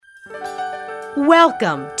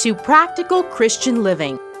Welcome to Practical Christian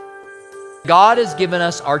Living. God has given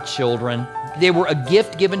us our children. They were a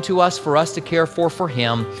gift given to us for us to care for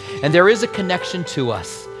Him. And there is a connection to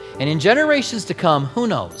us. And in generations to come, who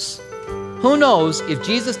knows? Who knows if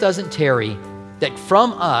Jesus doesn't tarry, that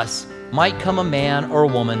from us might come a man or a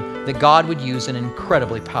woman that God would use in an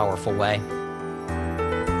incredibly powerful way.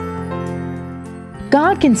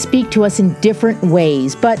 God can speak to us in different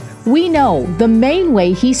ways, but we know the main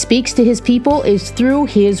way He speaks to His people is through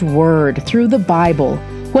His Word, through the Bible.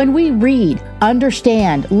 When we read,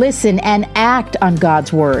 understand, listen, and act on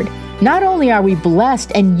God's Word, not only are we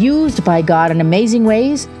blessed and used by God in amazing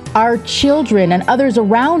ways, our children and others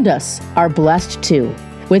around us are blessed too.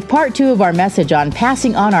 With part 2 of our message on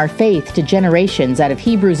passing on our faith to generations out of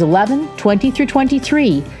Hebrews 11, 20 through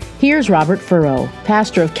 23, here's Robert Furrow,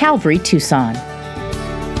 pastor of Calvary, Tucson.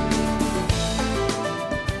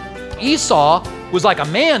 Esau was like a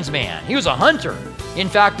man's man. He was a hunter. In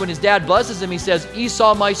fact, when his dad blesses him, he says,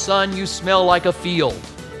 "Esau, my son, you smell like a field."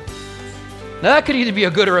 Now that could either be a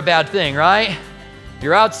good or a bad thing, right?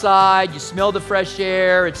 You're outside, you smell the fresh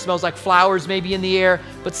air, it smells like flowers maybe in the air,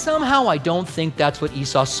 but somehow I don't think that's what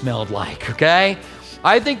Esau smelled like, okay?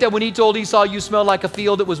 I think that when he told Esau, "You smell like a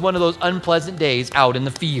field," it was one of those unpleasant days out in the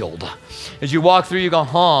field. As you walk through, you go,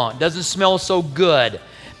 it doesn't smell so good.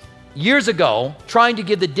 Years ago, trying to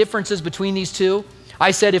give the differences between these two,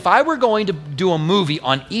 I said if I were going to do a movie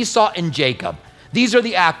on Esau and Jacob, these are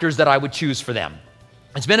the actors that I would choose for them.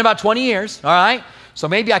 It's been about 20 years, all right? So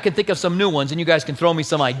maybe I can think of some new ones and you guys can throw me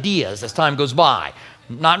some ideas as time goes by.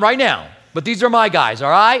 Not right now, but these are my guys, all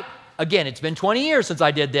right? Again, it's been 20 years since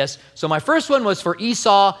I did this. So my first one was for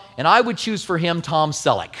Esau, and I would choose for him Tom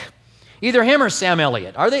Selleck. Either him or Sam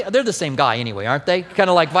Elliott. They're the same guy anyway, aren't they? Kind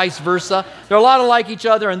of like vice versa. They're a lot alike each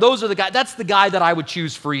other, and those are the guys. That's the guy that I would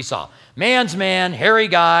choose for Esau. Man's man, hairy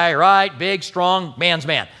guy, right? Big, strong, man's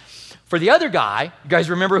man. For the other guy, you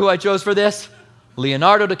guys remember who I chose for this?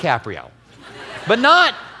 Leonardo DiCaprio. But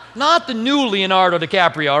not the new Leonardo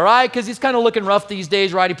DiCaprio, all right? Because he's kind of looking rough these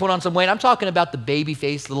days, right? He put on some weight. I'm talking about the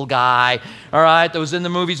baby-faced little guy, all right, that was in the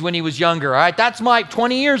movies when he was younger, all right? That's my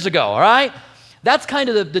 20 years ago, all right? That's kind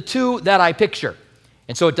of the two that I picture.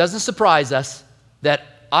 And so it doesn't surprise us that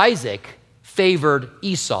Isaac favored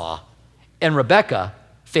Esau and Rebekah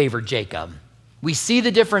favored Jacob. We see the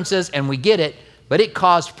differences and we get it, but it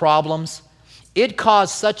caused problems. It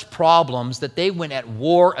caused such problems that they went at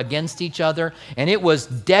war against each other, and it was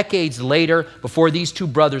decades later before these two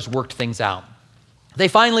brothers worked things out. They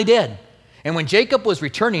finally did. And when Jacob was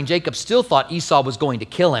returning, Jacob still thought Esau was going to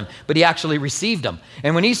kill him, but he actually received him.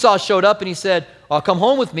 And when Esau showed up and he said, "Come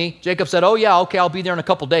home with me," Jacob said, "Oh yeah, okay, I'll be there in a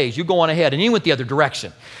couple days. You go on ahead." And he went the other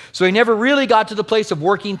direction. So he never really got to the place of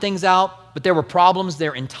working things out, but there were problems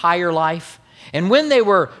their entire life. And when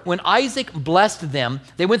Isaac blessed them,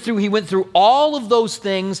 he went through all of those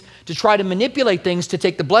things to try to manipulate things to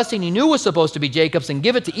take the blessing he knew was supposed to be Jacob's and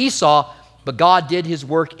give it to Esau, but God did His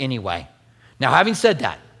work anyway. Now, having said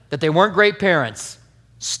that they weren't great parents,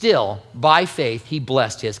 still, by faith, He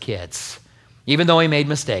blessed His kids, even though He made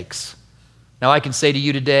mistakes. Now, I can say to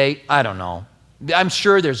you today, I don't know. I'm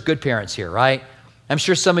sure there's good parents here, right? I'm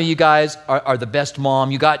sure some of you guys are the best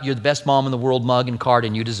mom. You're the best mom in the world mug and card,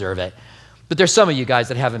 and you deserve it. But there's some of you guys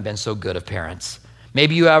that haven't been so good of parents.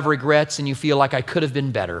 Maybe you have regrets and you feel like I could have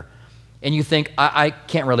been better. And you think, I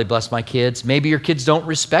can't really bless my kids. Maybe your kids don't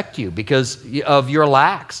respect you because of your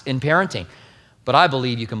lacks in parenting. But I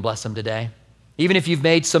believe you can bless them today. Even if you've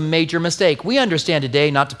made some major mistake. We understand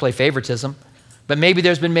today not to play favoritism, but maybe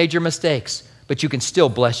there's been major mistakes, but you can still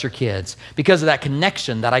bless your kids because of that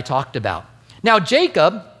connection that I talked about. Now,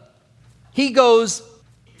 Jacob's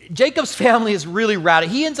family is really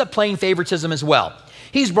radical. He ends up playing favoritism as well.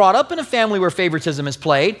 He's brought up in a family where favoritism is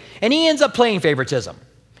played, and he ends up playing favoritism.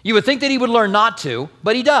 You would think that he would learn not to,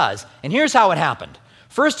 but he does. And here's how it happened.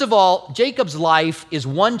 First of all, Jacob's life is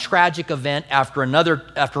one tragic event after another,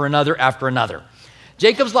 after another, after another.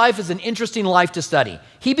 Jacob's life is an interesting life to study.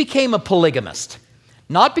 He became a polygamist,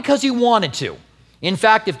 not because he wanted to. In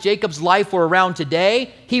fact, if Jacob's life were around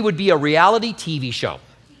today, he would be a reality TV show.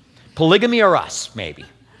 Polygamy or Us, maybe.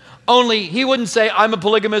 Only he wouldn't say, "I'm a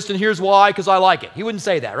polygamist and here's why, because I like it." He wouldn't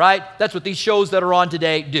say that, right? That's what these shows that are on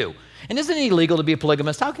today do. And isn't it illegal to be a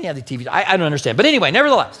polygamist? How can you have the TV? I don't understand. But anyway,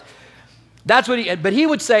 nevertheless, but he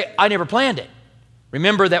would say, "I never planned it."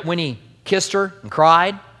 Remember that when he kissed her and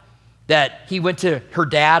cried, that he went to her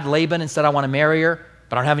dad, Laban, and said, "I want to marry her,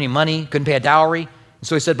 but I don't have any money, couldn't pay a dowry." And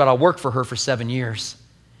so he said, "But I'll work for her for 7 years.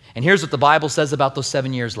 And here's what the Bible says about those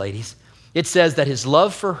 7 years, ladies. It says that his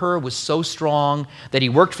love for her was so strong that he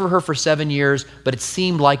worked for her for 7 years, but it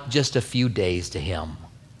seemed like just a few days to him.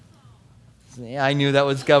 Yeah, I knew that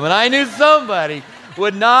was coming. I knew somebody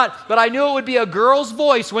would not, but I knew it would be a girl's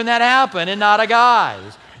voice when that happened and not a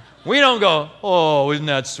guy's. We don't go, oh, isn't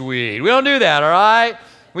that sweet? We don't do that, all right?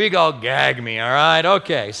 We go, gag me, all right?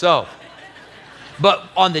 Okay, so, but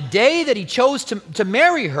on the day that he chose to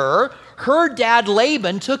marry her, her dad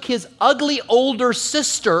Laban took his ugly older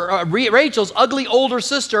sister, Rachel's ugly older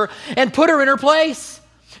sister, and put her in her place.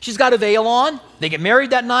 She's got a veil on. They get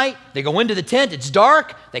married that night. They go into the tent. It's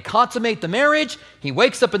dark. They consummate the marriage. He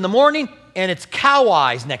wakes up in the morning, and it's Cow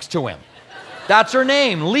Eyes next to him. That's her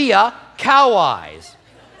name, Leah Cow Eyes.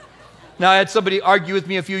 Now, I had somebody argue with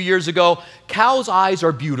me a few years ago. Cows' eyes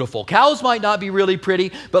are beautiful. Cows might not be really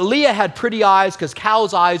pretty, but Leah had pretty eyes because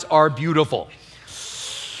cows' eyes are beautiful.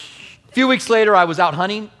 A few weeks later, I was out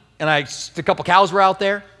hunting, and a couple cows were out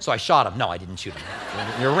there, so I shot them. No, I didn't shoot them.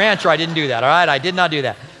 You're a rancher, I didn't do that, all right? I did not do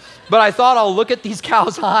that. But I thought I'll look at these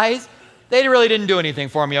cows' eyes. They really didn't do anything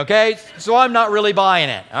for me, okay? So I'm not really buying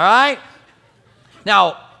it, all right?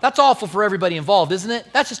 Now, that's awful for everybody involved, isn't it?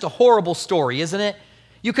 That's just a horrible story, isn't it?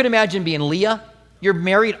 You can imagine being Leah. You're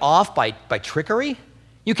married off by trickery.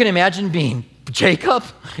 You can imagine being Jacob.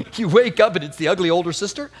 You wake up and it's the ugly older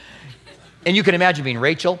sister. And you can imagine being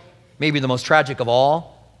Rachel, maybe the most tragic of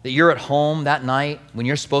all, that you're at home that night when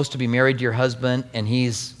you're supposed to be married to your husband and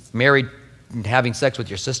he's married and having sex with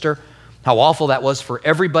your sister. How awful that was for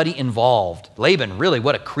everybody involved. Laban, really,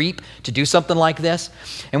 what a creep to do something like this.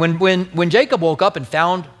 And when Jacob woke up and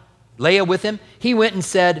found Leah with him, he went and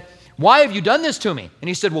said, why have you done this to me? And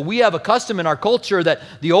he said, well, we have a custom in our culture that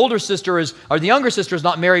the younger sister is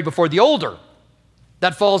not married before the older.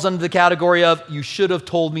 That falls under the category of, you should have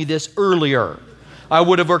told me this earlier. I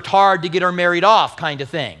would have worked hard to get her married off kind of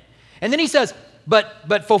thing. And then he says,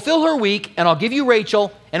 but fulfill her week and I'll give you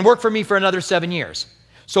Rachel and work for me for another 7 years.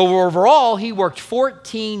 So overall, he worked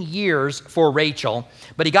 14 years for Rachel,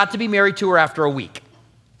 but he got to be married to her after a week.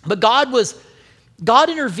 But God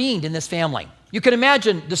intervened in this family. You can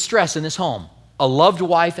imagine the stress in this home, a loved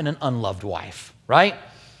wife and an unloved wife, right?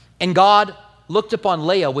 And God looked upon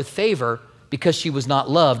Leah with favor because she was not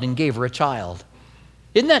loved and gave her a child.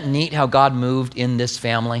 Isn't that neat how God moved in this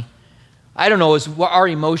family? I don't know, is our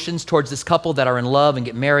emotions towards this couple that are in love and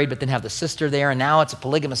get married, but then have the sister there, and now it's a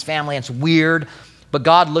polygamous family, and it's weird. But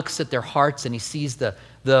God looks at their hearts and he sees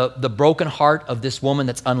the broken heart of this woman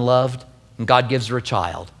that's unloved, and God gives her a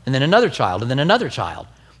child, and then another child, and then another child.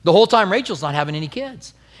 The whole time Rachel's not having any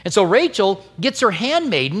kids. And so Rachel gets her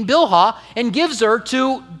handmaiden, Bilhah, and gives her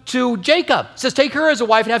to Jacob. Says, take her as a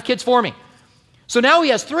wife and have kids for me. So now he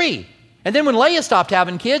has 3. And then when Leah stopped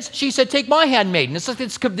having kids, she said, take my handmaiden.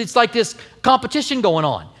 It's like this competition going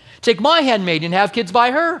on. Take my handmaiden and have kids by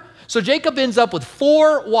her. So Jacob ends up with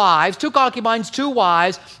 4 wives, 2 concubines, 2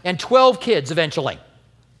 wives, and 12 kids eventually.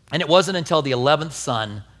 And it wasn't until the 11th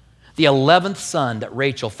son that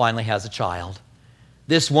Rachel finally has a child.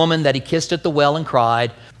 This woman that he kissed at the well and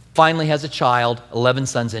cried finally has a child, 11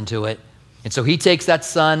 sons into it. And so he takes that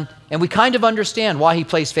son, and we kind of understand why he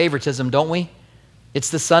plays favoritism, don't we? It's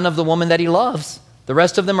the son of the woman that he loves. The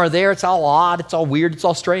rest of them are there. It's all odd. It's all weird. It's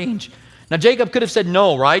all strange. Now, Jacob could have said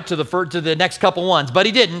no, right, to the next couple ones, but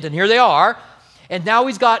he didn't, and here they are. And now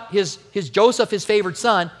he's got his Joseph, his favorite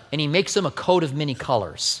son, and he makes him a coat of many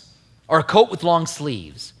colors, or a coat with long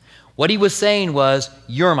sleeves. What he was saying was,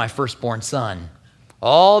 you're my firstborn son.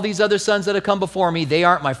 All these other sons that have come before me, they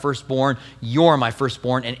aren't my firstborn. You're my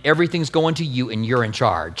firstborn, and everything's going to you, and you're in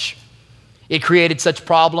charge. It created such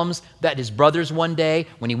problems that his brothers one day,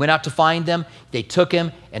 when he went out to find them, they took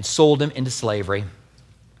him and sold him into slavery.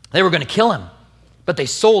 They were going to kill him, but they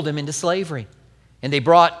sold him into slavery. And they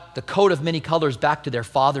brought the coat of many colors back to their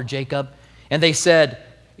father, Jacob, and they said,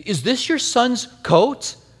 is this your son's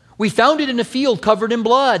coat? We found it in a field covered in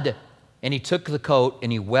blood. And he took the coat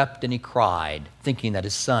and he wept and he cried, thinking that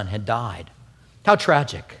his son had died. How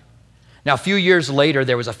tragic. Now, a few years later,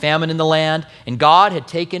 there was a famine in the land, and God had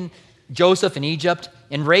taken Joseph in Egypt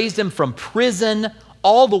and raised him from prison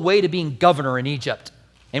all the way to being governor in Egypt.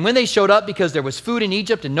 And when they showed up, because there was food in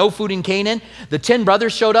Egypt and no food in Canaan, the 10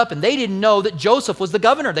 brothers showed up, and they didn't know that Joseph was the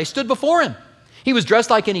governor. They stood before him. He was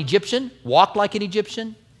dressed like an Egyptian, walked like an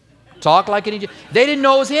Egyptian, talked like an Egyptian. They didn't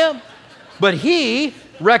know it was him, but he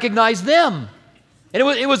recognized them. And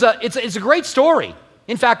it's a great story.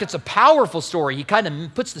 In fact, it's a powerful story. He kind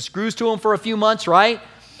of puts the screws to them for a few months, right?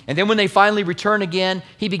 And then when they finally return again,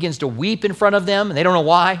 he begins to weep in front of them, and they don't know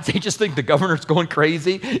why. They just think the governor's going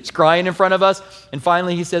crazy. He's crying in front of us. And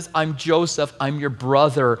finally he says, I'm Joseph. I'm your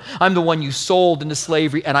brother. I'm the one you sold into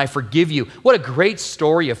slavery, and I forgive you. What a great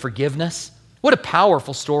story of forgiveness. What a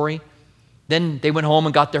powerful story. Then they went home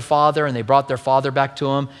and got their father, and they brought their father back to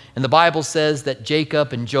him. And the Bible says that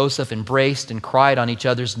Jacob and Joseph embraced and cried on each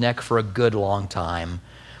other's neck for a good long time.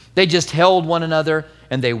 They just held one another,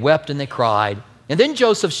 and they wept and they cried. And then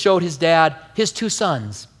Joseph showed his dad his 2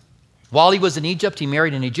 sons. While he was in Egypt, he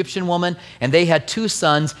married an Egyptian woman, and they had 2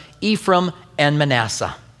 sons, Ephraim and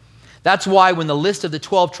Manasseh. That's why when the list of the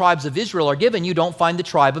 12 tribes of Israel are given, you don't find the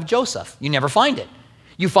tribe of Joseph. You never find it.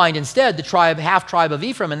 You find instead the half tribe of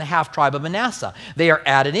Ephraim and the half tribe of Manasseh. They are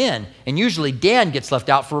added in. And usually Dan gets left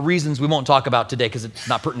out for reasons we won't talk about today because it's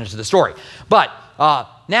not pertinent to the story. But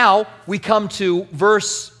now we come to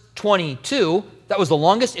verse 22. That was the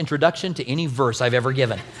longest introduction to any verse I've ever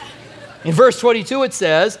given. In verse 22 it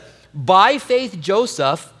says, by faith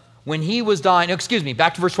Joseph, when he was dying,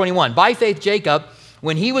 back to verse 21. By faith Jacob,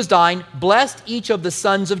 when he was dying, blessed each of the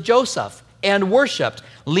sons of Joseph and worshiped,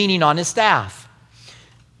 leaning on his staff.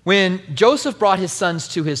 When Joseph brought his sons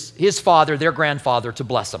to his father, their grandfather, to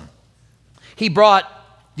bless them, he brought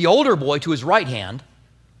the older boy to his right hand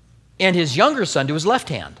and his younger son to his left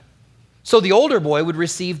hand. So the older boy would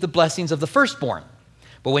receive the blessings of the firstborn.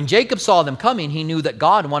 But when Jacob saw them coming, he knew that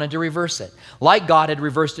God wanted to reverse it, like God had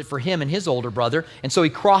reversed it for him and his older brother, and so he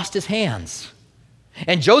crossed his hands.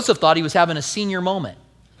 And Joseph thought he was having a senior moment.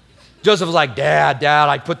 Joseph was like, Dad,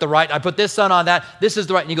 I put this son on that. This is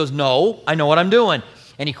the right. And he goes, no, I know what I'm doing.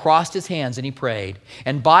 And he crossed his hands and he prayed.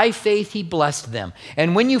 And by faith he blessed them.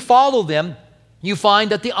 And when you follow them, you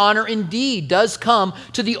find that the honor indeed does come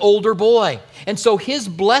to the older boy. And so his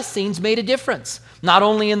blessings made a difference, not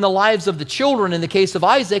only in the lives of the children in the case of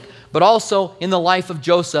Isaac, but also in the life of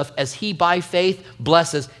Joseph as he by faith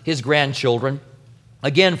blesses his grandchildren,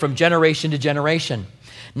 again from generation to generation.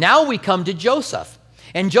 Now we come to Joseph.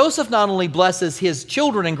 And Joseph not only blesses his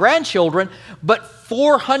children and grandchildren, but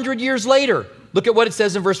 400 years later, look at what it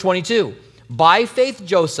says in verse 22. By faith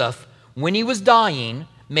Joseph, when he was dying,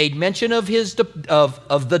 made mention of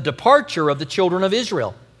the departure of the children of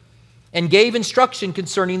Israel and gave instruction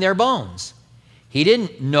concerning their bones. He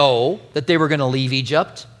didn't know that they were going to leave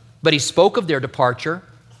Egypt, but he spoke of their departure.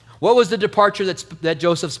 What was the departure that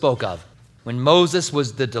Joseph spoke of? When Moses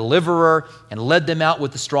was the deliverer and led them out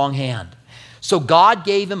with a strong hand. So God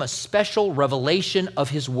gave him a special revelation of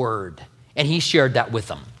his word, and he shared that with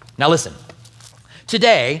them. Now listen,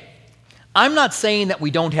 today, I'm not saying that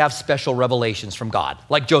we don't have special revelations from God,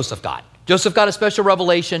 like Joseph got. Joseph got a special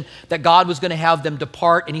revelation that God was going to have them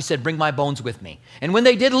depart, and he said, bring my bones with me. And when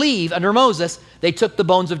they did leave under Moses, they took the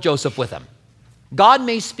bones of Joseph with them. God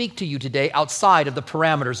may speak to you today outside of the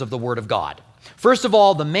parameters of the Word of God. First of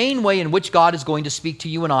all, the main way in which God is going to speak to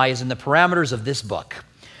you and I is in the parameters of this book.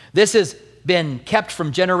 This has been kept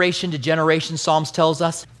from generation to generation, Psalms tells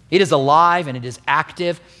us. It is alive and it is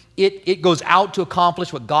active. It goes out to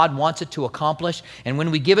accomplish what God wants it to accomplish. And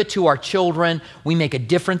when we give it to our children, we make a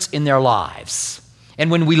difference in their lives.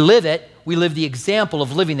 And when we live it, we live the example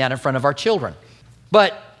of living that in front of our children.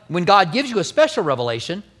 But when God gives you a special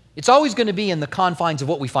revelation, it's always going to be in the confines of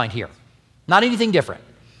what we find here. Not anything different.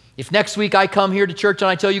 If next week I come here to church and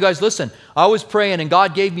I tell you guys, listen, I was praying and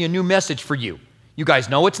God gave me a new message for you. You guys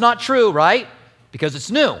know it's not true, right? Because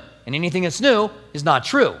it's new. And anything that's new is not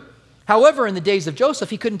true. However, in the days of Joseph,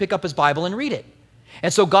 he couldn't pick up his Bible and read it.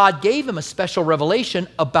 And so God gave him a special revelation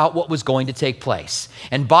about what was going to take place.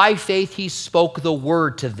 And by faith, he spoke the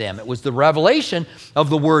word to them. It was the revelation of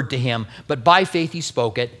the word to him, but by faith, he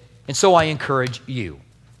spoke it. And so I encourage you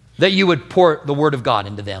that you would pour the word of God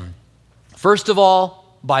into them. First of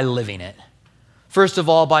all, by living it. First of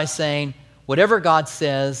all, by saying, whatever God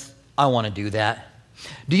says, I want to do that.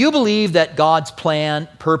 Do you believe that God's plan,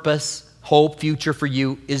 purpose, hope, future for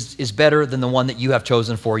you is better than the one that you have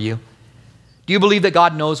chosen for you? Do you believe that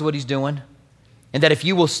God knows what he's doing? And that if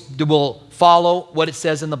you will follow what it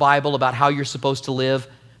says in the Bible about how you're supposed to live,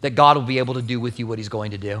 that God will be able to do with you what he's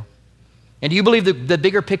going to do? And do you believe that the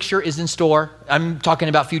bigger picture is in store? I'm talking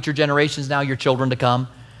about future generations now, your children to come.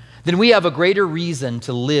 Then we have a greater reason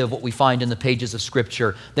to live what we find in the pages of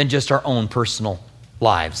Scripture than just our own personal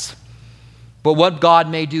lives. But what God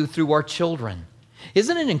may do through our children.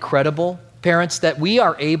 Isn't it incredible, parents, that we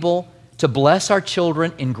are able to bless our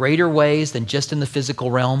children in greater ways than just in the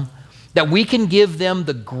physical realm? That we can give them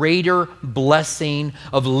the greater blessing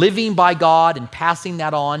of living by God and passing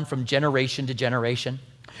that on from generation to generation?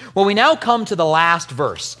 Well, we now come to the last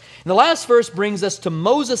verse. And the last verse brings us to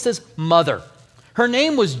Moses' mother. Her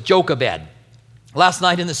name was Jochebed. Last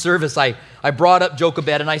night in the service, I brought up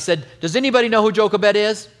Jochebed and I said, does anybody know who Jochebed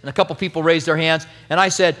is? And a couple people raised their hands. And I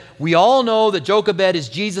said, we all know that Jochebed is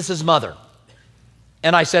Jesus' mother.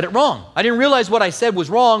 And I said it wrong. I didn't realize what I said was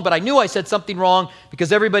wrong, but I knew I said something wrong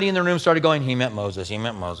because everybody in the room started going, he meant Moses, he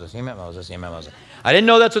meant Moses, he meant Moses, he meant Moses. I didn't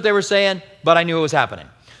know that's what they were saying, but I knew it was happening.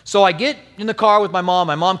 So I get in the car with my mom.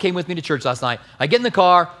 My mom came with me to church last night. I get in the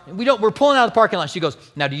car, and we're pulling out of the parking lot. She goes,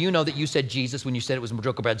 now do you know that you said Jesus when you said it was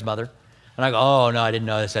Jochebed's mother? And I go, oh, no, I didn't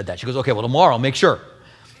know I said that. She goes, okay, well, tomorrow I'll make sure.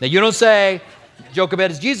 Now you don't say Jochebed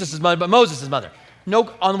is Jesus' mother, but Moses' mother.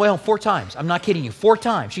 No, on the way home 4 times. I'm not kidding you, 4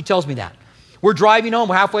 times. She tells me that. We're driving home.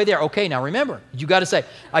 We're halfway there. Okay, now remember, you got to say,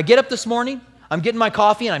 I get up this morning. I'm getting my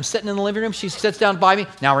coffee, and I'm sitting in the living room. She sits down by me.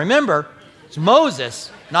 Now remember, it's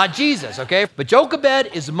Moses, not Jesus, okay? But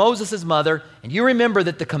Jochebed is Moses' mother, and you remember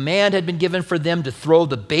that the command had been given for them to throw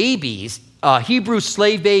the babies, Hebrew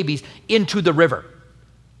slave babies, into the river.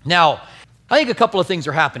 Now, I think a couple of things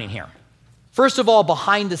are happening here. First of all,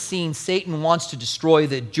 behind the scenes, Satan wants to destroy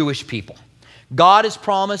the Jewish people. God has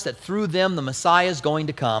promised that through them the Messiah is going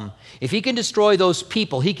to come. If he can destroy those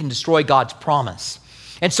people, he can destroy God's promise.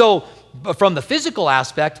 And so from the physical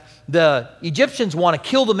aspect, the Egyptians want to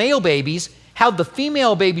kill the male babies, have the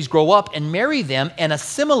female babies grow up and marry them and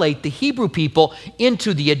assimilate the Hebrew people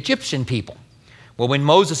into the Egyptian people. Well, when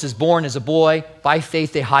Moses is born as a boy, by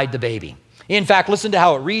faith they hide the baby. In fact, listen to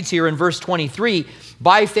how it reads here in verse 23.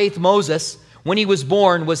 By faith Moses, when he was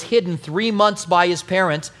born, was hidden 3 months by his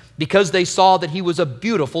parents because they saw that he was a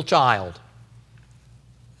beautiful child.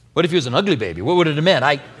 What if he was an ugly baby? What would it have meant?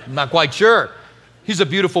 I'm not quite sure. He's a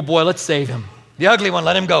beautiful boy. Let's save him. The ugly one,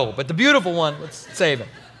 let him go. But the beautiful one, let's save him.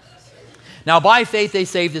 Now, by faith, they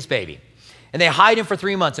save this baby. And they hide him for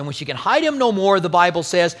 3 months. And when she can hide him no more, the Bible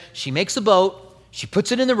says, she makes a boat, she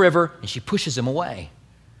puts it in the river, and she pushes him away.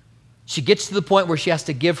 She gets to the point where she has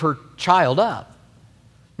to give her child up.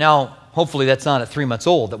 Now, hopefully that's not at 3 months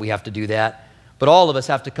old that we have to do that. But all of us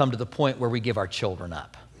have to come to the point where we give our children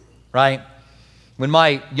up, right? When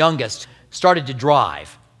my youngest started to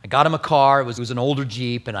drive, I got him a car. It was an older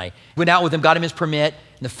Jeep, and I went out with him, got him his permit.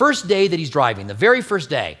 And the first day that he's driving, the very first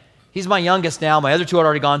day, he's my youngest now. My other 2 had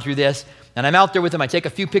already gone through this. And I'm out there with him. I take a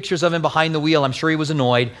few pictures of him behind the wheel. I'm sure he was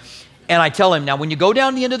annoyed. And I tell him, now when you go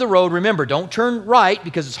down the end of the road, remember, don't turn right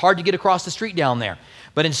because it's hard to get across the street down there.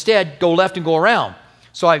 But instead, go left and go around.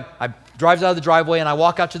 So I drives out of the driveway, and I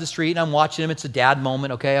walk out to the street, and I'm watching him. It's a dad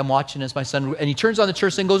moment, okay? I'm watching as my son, and he turns on the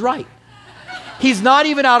church and goes right. He's not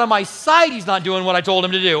even out of my sight. He's not doing what I told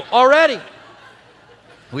him to do already.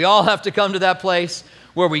 We all have to come to that place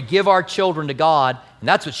where we give our children to God, and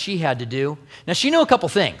that's what she had to do. Now, she knew a couple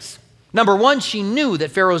things. Number one, she knew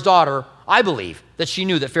that Pharaoh's daughter, I believe, that she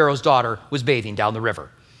knew that Pharaoh's daughter was bathing down the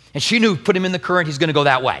river. And she knew, put him in the current, he's going to go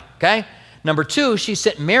that way, okay? Number two, she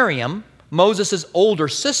sent Miriam, Moses' older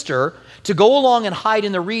sister, to go along and hide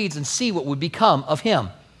in the reeds and see what would become of him.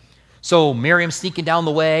 So Miriam's sneaking down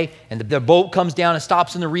the way, and the boat comes down and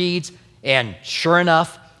stops in the reeds, and sure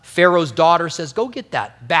enough, Pharaoh's daughter says, go get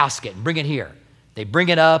that basket and bring it here. They bring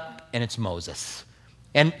it up, and it's Moses.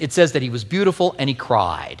 And it says that he was beautiful, and he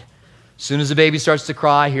cried. As soon as the baby starts to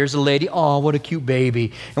cry, here's a lady, oh, what a cute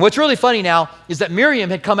baby. And what's really funny now is that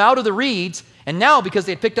Miriam had come out of the reeds, and now because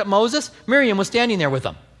they had picked up Moses, Miriam was standing there with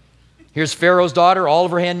them. Here's Pharaoh's daughter, all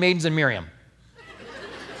of her handmaidens, and Miriam.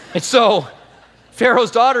 And so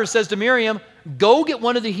Pharaoh's daughter says to Miriam, go get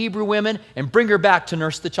one of the Hebrew women and bring her back to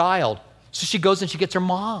nurse the child. So she goes and she gets her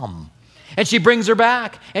mom. And she brings her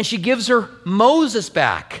back, and she gives her Moses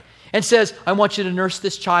back and says, I want you to nurse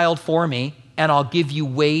this child for me, and I'll give you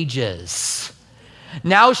wages.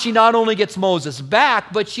 Now she not only gets Moses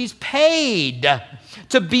back, but she's paid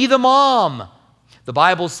to be the mom. The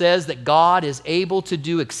Bible says that God is able to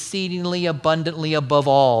do exceedingly abundantly above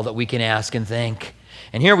all that we can ask and think.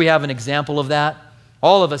 And here we have an example of that.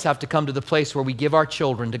 All of us have to come to the place where we give our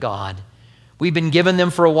children to God. We've been given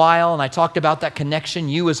them for a while, and I talked about that connection.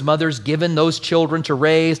 You as mothers given those children to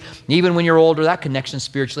raise. Even when you're older, that connection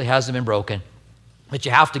spiritually hasn't been broken. But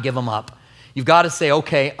you have to give them up. You've got to say,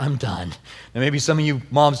 okay, I'm done. And maybe some of you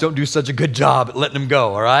moms don't do such a good job at letting them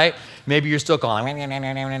go, all right? Maybe you're still calling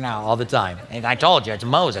all the time. And I told you, it's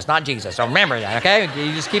Moses, not Jesus. So remember that, okay?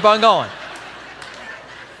 You just keep on going.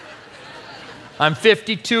 I'm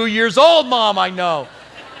 52 years old, Mom, I know.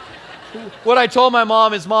 What I told my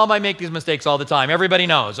mom is, Mom, I make these mistakes all the time. Everybody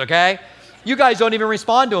knows, okay? You guys don't even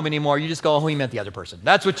respond to them anymore. You just go, oh, he meant the other person.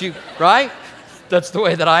 That's what you, right? That's the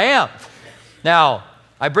way that I am. Now,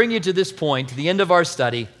 I bring you to this point, to the end of our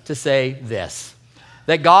study, to say this,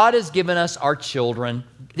 that God has given us our children.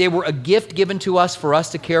 They were a gift given to us for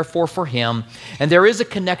us to care for Him, and there is a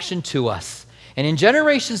connection to us. And in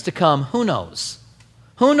generations to come, who knows?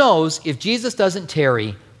 Who knows if Jesus doesn't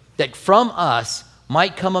tarry, that from us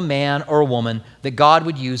might come a man or a woman that God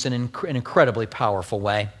would use in an incredibly powerful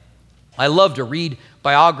way. I love to read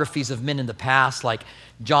biographies of men in the past like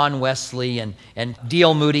John Wesley and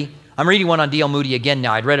D.L. Moody. I'm reading one on D.L. Moody again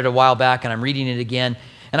now. I'd read it a while back and I'm reading it again.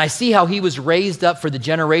 And I see how he was raised up for the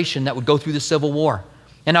generation that would go through the Civil War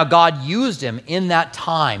and how God used him in that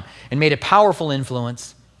time and made a powerful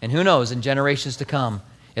influence. And who knows, in generations to come,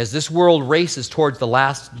 as this world races towards the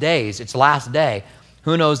last days, its last day,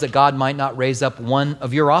 who knows that God might not raise up one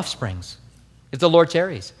of your offsprings if the Lord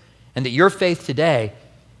tarries, and that your faith today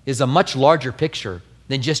is a much larger picture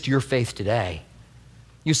than just your faith today.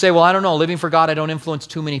 You say, well, I don't know, living for God, I don't influence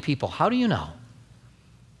too many people. How do you know?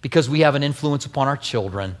 Because we have an influence upon our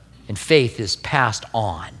children, and faith is passed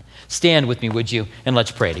on. Stand with me, would you, and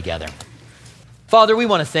let's pray together. Father, we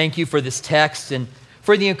want to thank you for this text and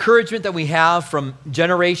for the encouragement that we have from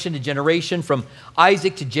generation to generation, from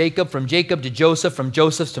Isaac to Jacob, from Jacob to Joseph, from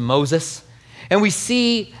Joseph to Moses. And we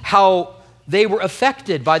see how they were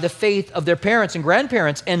affected by the faith of their parents and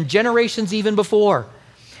grandparents and generations even before.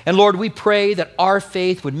 And Lord, we pray that our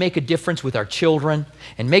faith would make a difference with our children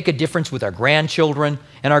and make a difference with our grandchildren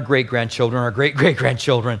and our great-grandchildren, our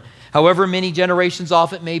great-great-grandchildren, however many generations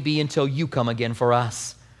off it may be until you come again for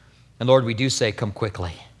us. And Lord, we do say, come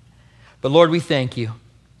quickly. But Lord, we thank you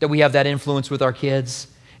that we have that influence with our kids.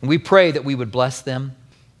 And we pray that we would bless them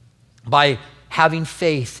by having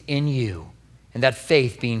faith in you and that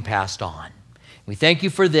faith being passed on. We thank you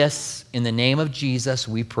for this. In the name of Jesus,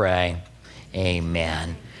 we pray.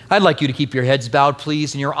 Amen. I'd like you to keep your heads bowed,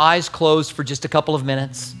 please, and your eyes closed for just a couple of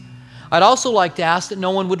minutes. I'd also like to ask that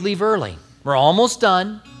no one would leave early. We're almost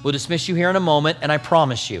done. We'll dismiss you here in a moment, and I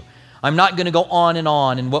promise you, I'm not going to go on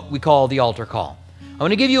in what we call the altar call. I'm going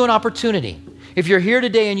to give you an opportunity. If you're here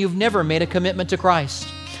today and you've never made a commitment to Christ,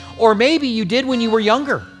 or maybe you did when you were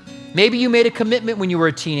younger. Maybe you made a commitment when you were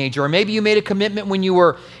a teenager, or maybe you made a commitment when you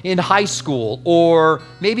were in high school, or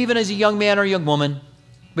maybe even as a young man or young woman,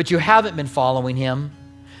 but you haven't been following him.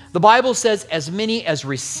 The Bible says, as many as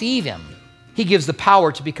receive him, he gives the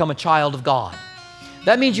power to become a child of God.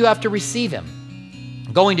 That means you have to receive him.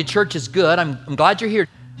 Going to church is good. I'm glad you're here.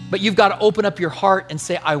 But you've got to open up your heart and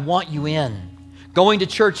say, I want you in. Going to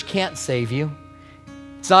church can't save you.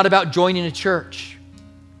 It's not about joining a church.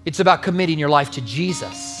 It's about committing your life to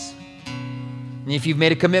Jesus. And if you've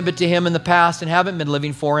made a commitment to him in the past and haven't been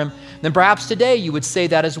living for him, then perhaps today you would say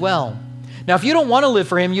that as well. Now, if you don't want to live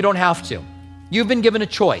for him, you don't have to. You've been given a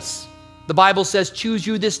choice. The Bible says, choose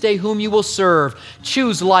you this day whom you will serve.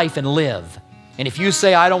 Choose life and live. And if you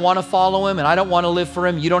say, I don't want to follow him and I don't want to live for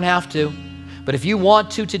him, you don't have to. But if you want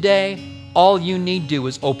to today, all you need to do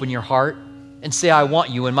is open your heart and say, I want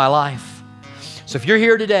you in my life. So if you're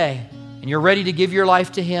here today and you're ready to give your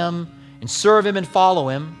life to him and serve him and follow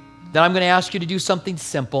him, then I'm going to ask you to do something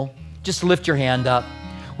simple. Just lift your hand up.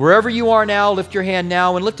 Wherever you are now, lift your hand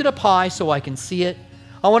now and lift it up high so I can see it.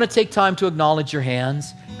 I want to take time to acknowledge your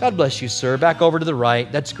hands. God bless you, sir. Back over to the right.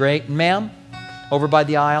 That's great. And ma'am, over by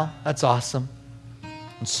the aisle. That's awesome.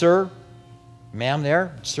 And sir, ma'am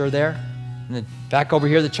there, sir there. And then back over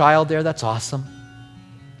here, the child there. That's awesome.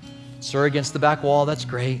 Sir against the back wall. That's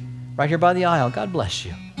great. Right here by the aisle. God bless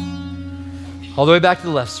you. All the way back to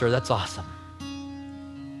the left, sir. That's awesome.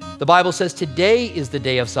 The Bible says today is the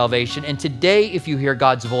day of salvation. And today, if you hear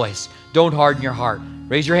God's voice, don't harden your heart.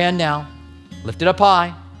 Raise your hand now. Lift it up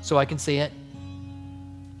high so I can see it.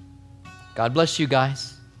 God bless you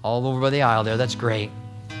guys. All over by the aisle there. That's great.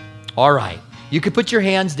 All right. You could put your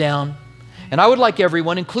hands down. And I would like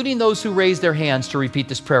everyone, including those who raised their hands, to repeat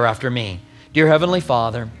this prayer after me. Dear Heavenly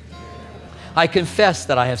Father, I confess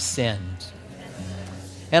that I have sinned.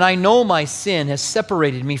 And I know my sin has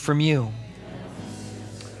separated me from you.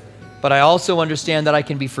 But I also understand that I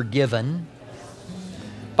can be forgiven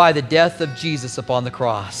by the death of Jesus upon the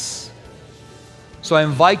cross. So I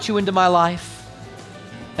invite you into my life,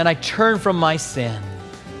 and I turn from my sin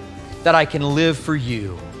that I can live for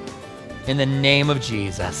you. In the name of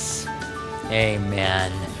Jesus,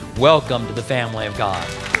 amen. Welcome to the family of God.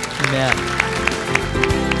 Amen.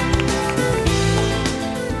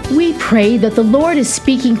 We pray that the Lord is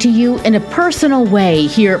speaking to you in a personal way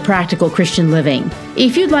here at Practical Christian Living.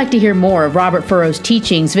 If you'd like to hear more of Robert Furrow's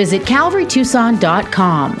teachings, visit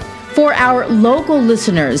CalvaryTucson.com. For our local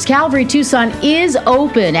listeners, Calvary Tucson is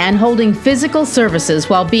open and holding physical services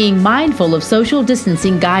while being mindful of social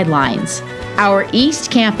distancing guidelines. Our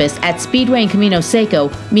East Campus at Speedway and Camino Seco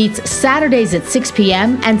meets Saturdays at 6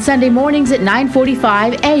 p.m. and Sunday mornings at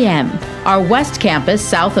 9:45 a.m. Our West Campus,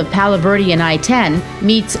 south of Palo Verde and I-10,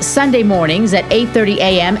 meets Sunday mornings at 8:30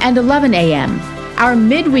 a.m. and 11 a.m. Our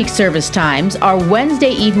midweek service times are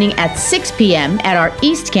Wednesday evening at 6 p.m. at our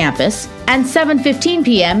East Campus and 7:15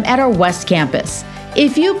 p.m. at our West Campus.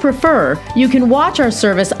 If you prefer, you can watch our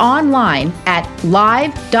service online at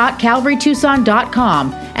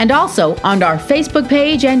live.calvarytucson.com and also on our Facebook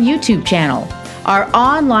page and YouTube channel. Our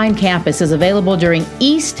online campus is available during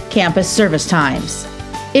East Campus service times.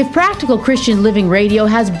 If Practical Christian Living Radio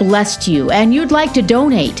has blessed you and you'd like to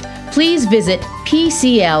donate, please visit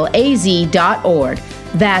PCLAZ.org.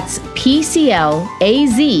 That's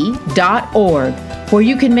PCLAZ.org, where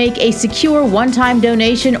you can make a secure one-time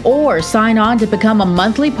donation or sign on to become a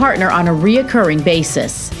monthly partner on a reoccurring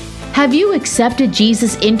basis. Have you accepted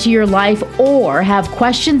Jesus into your life or have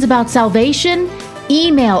questions about salvation?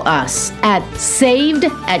 Email us at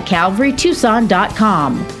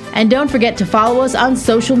saved@calvarytucson.com. And don't forget to follow us on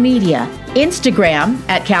social media, Instagram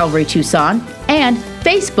at Calvary Tucson and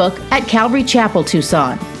Facebook at Calvary Chapel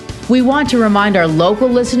Tucson. We want to remind our local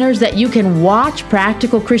listeners that you can watch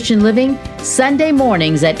Practical Christian Living Sunday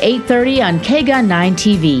mornings at 8:30 on KGUN 9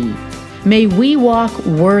 TV. May we walk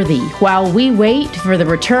worthy while we wait for the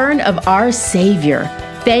return of our Savior.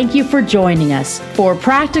 Thank you for joining us for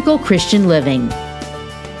Practical Christian Living.